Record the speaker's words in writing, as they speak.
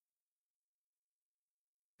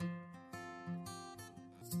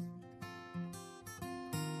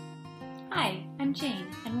I'm Jane,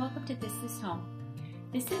 and welcome to This Is Home.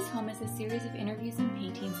 This Is Home is a series of interviews and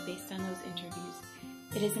paintings based on those interviews.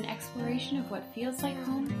 It is an exploration of what feels like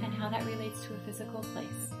home and how that relates to a physical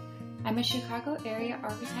place. I'm a Chicago area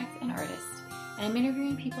architect and artist, and I'm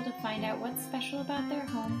interviewing people to find out what's special about their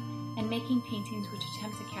home and making paintings which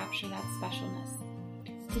attempt to capture that specialness.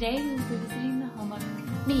 Today we will be visiting the home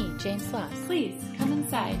of me, Jane Sloss. Please come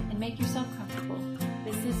inside and make yourself comfortable.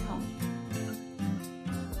 This is home.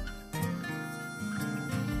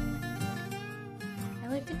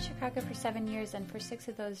 I lived in Chicago for 7 years, and for 6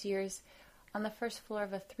 of those years on the first floor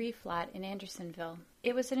of a 3-flat in Andersonville.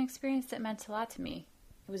 It was an experience that meant a lot to me.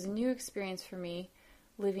 It was a new experience for me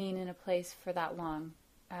living in a place for that long.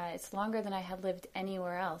 It's longer than I had lived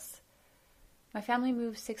anywhere else. My family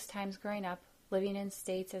moved 6 times growing up, living in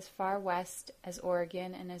states as far west as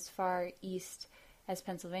Oregon and as far east as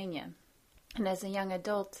Pennsylvania. And as a young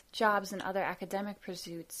adult, jobs and other academic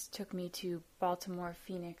pursuits took me to Baltimore,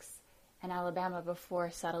 Phoenix, and Alabama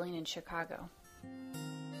before settling in Chicago.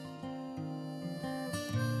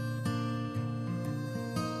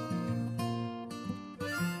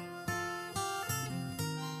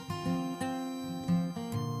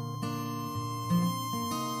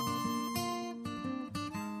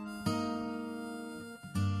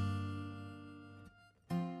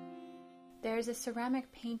 There's a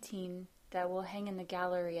ceramic painting that will hang in the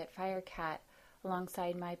gallery at Firecat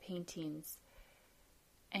alongside my paintings,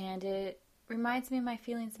 and it reminds me of my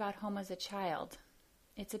feelings about home as a child.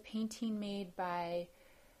 It's a painting made by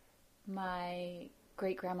my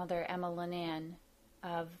great-grandmother Emma Lenan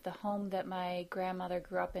of the home that my grandmother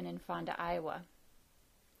grew up in Fonda, Iowa.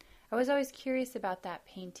 I was always curious about that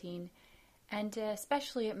painting, and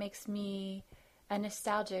especially it makes me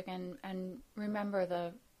nostalgic and remember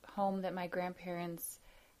the home that my grandparents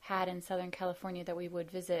had in Southern California that we would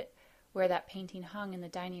visit, where that painting hung in the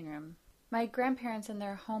dining room. My grandparents and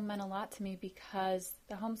their home meant a lot to me because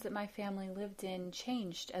the homes that my family lived in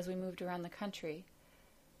changed as we moved around the country.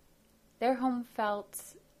 Their home felt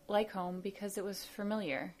like home because it was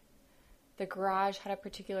familiar. The garage had a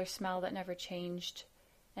particular smell that never changed,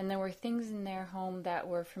 and there were things in their home that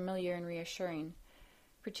were familiar and reassuring,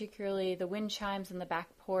 particularly the wind chimes in the back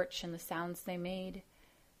porch and the sounds they made,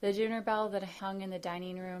 the dinner bell that hung in the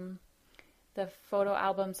dining room, the photo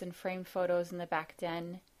albums and framed photos in the back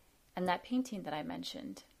den, and that painting that I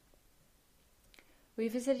mentioned. We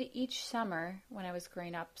visited each summer when I was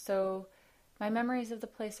growing up, so my memories of the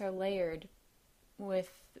place are layered with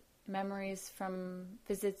memories from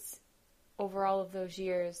visits over all of those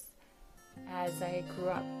years as I grew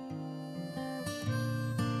up.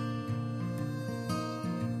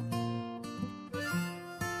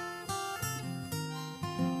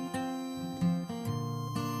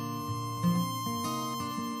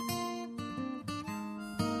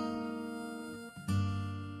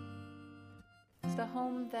 The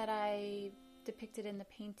home that I depicted in the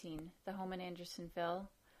painting, the home in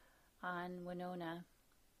Andersonville on Winona,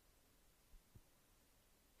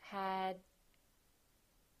 had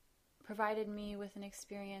provided me with an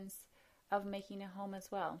experience of making a home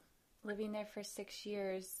as well. Living there for 6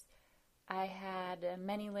 years, I had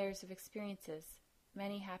many layers of experiences,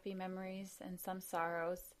 many happy memories and some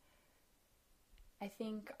sorrows. I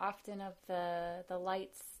think often of the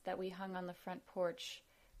lights that we hung on the front porch,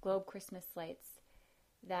 globe Christmas lights,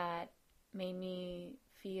 that made me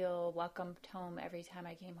feel welcomed home every time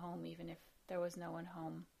I came home, even if there was no one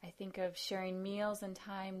home. I think of sharing meals and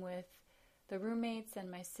time with the roommates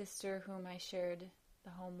and my sister whom I shared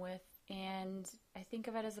the home with, and I think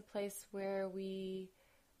of it as a place where we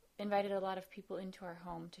invited a lot of people into our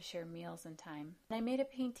home to share meals and time. And I made a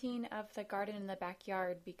painting of the garden in the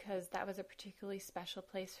backyard because that was a particularly special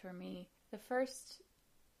place for me. The first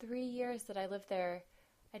 3 years that I lived there,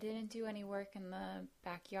 I didn't do any work in the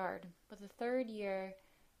backyard, but the 3rd year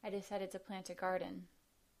I decided to plant a garden.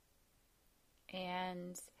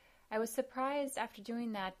 And I was surprised after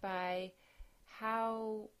doing that by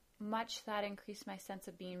how much that increased my sense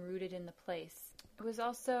of being rooted in the place. It was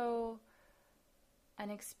also an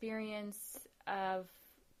experience of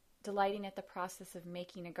delighting at the process of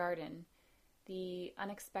making a garden, the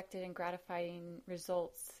unexpected and gratifying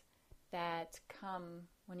results that come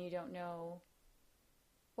when you don't know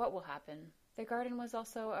what will happen. The garden was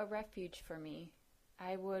also a refuge for me.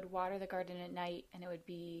 I would water the garden at night and it would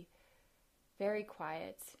be very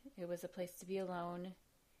quiet. It was a place to be alone.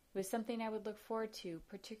 It was something I would look forward to,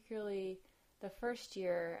 particularly the first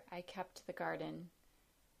year I kept the garden.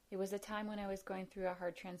 It was a time when I was going through a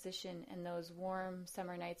hard transition, and those warm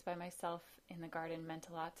summer nights by myself in the garden meant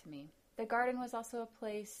a lot to me. The garden was also a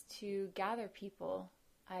place to gather people.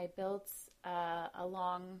 I built a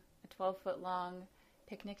long a 12-foot long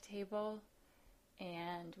picnic table,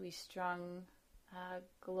 and we strung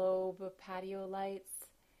globe patio lights,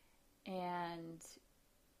 and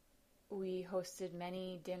we hosted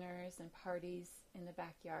many dinners and parties in the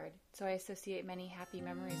backyard. So I associate many happy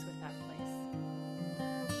memories with that place.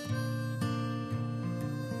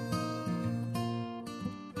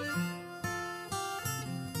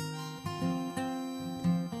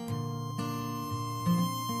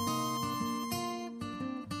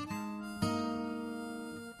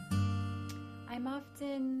 I'm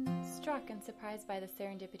often struck and surprised by the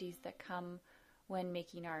serendipities that come when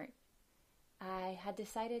making art. I had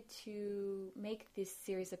decided to make this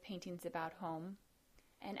series of paintings about home,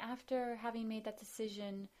 and after having made that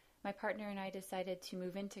decision, my partner and I decided to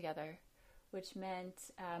move in together, which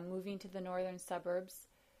meant moving to the northern suburbs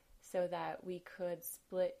so that we could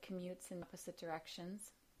split commutes in opposite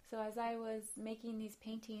directions. So as I was making these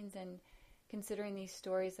paintings and considering these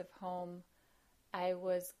stories of home, I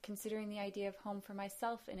was considering the idea of home for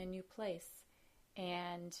myself in a new place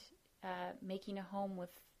and making a home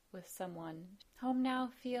with someone. Home now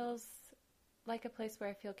feels like a place where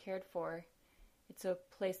I feel cared for. It's a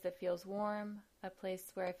place that feels warm, a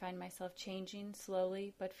place where I find myself changing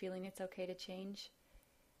slowly, but feeling it's okay to change.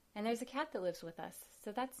 And there's a cat that lives with us,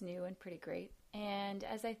 so that's new and pretty great. And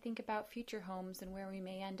as I think about future homes and where we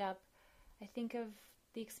may end up, I think of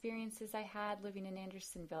the experiences I had living in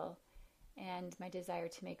Andersonville and my desire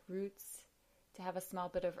to make roots, to have a small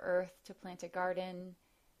bit of earth, to plant a garden,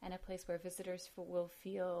 and a place where visitors will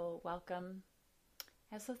feel welcome.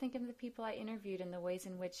 I also think of the people I interviewed and the ways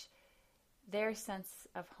in which their sense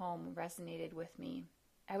of home resonated with me.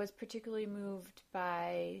 I was particularly moved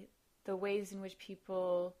by the ways in which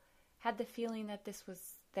people had the feeling that this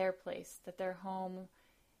was their place, that their home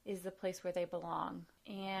is the place where they belong,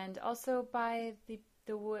 and also by the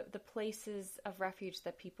places of refuge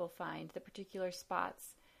that people find, the particular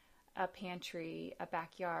spots, a pantry, a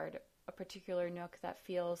backyard, a particular nook that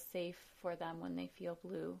feels safe for them when they feel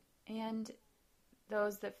blue. And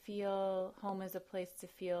those that feel home is a place to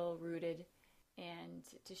feel rooted and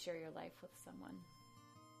to share your life with someone.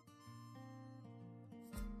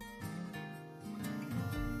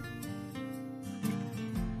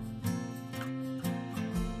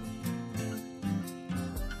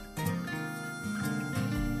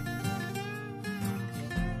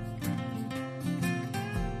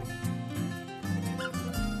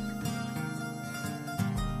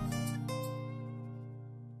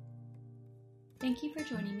 Thank you for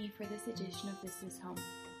joining me for this edition of This Is Home.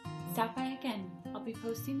 Stop by again. I'll be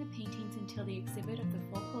posting the paintings until the exhibit of the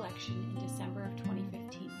full collection in December of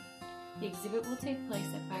 2015. The exhibit will take place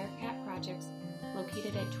at Firecat Projects,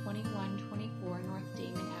 located at 2124 North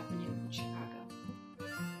Damon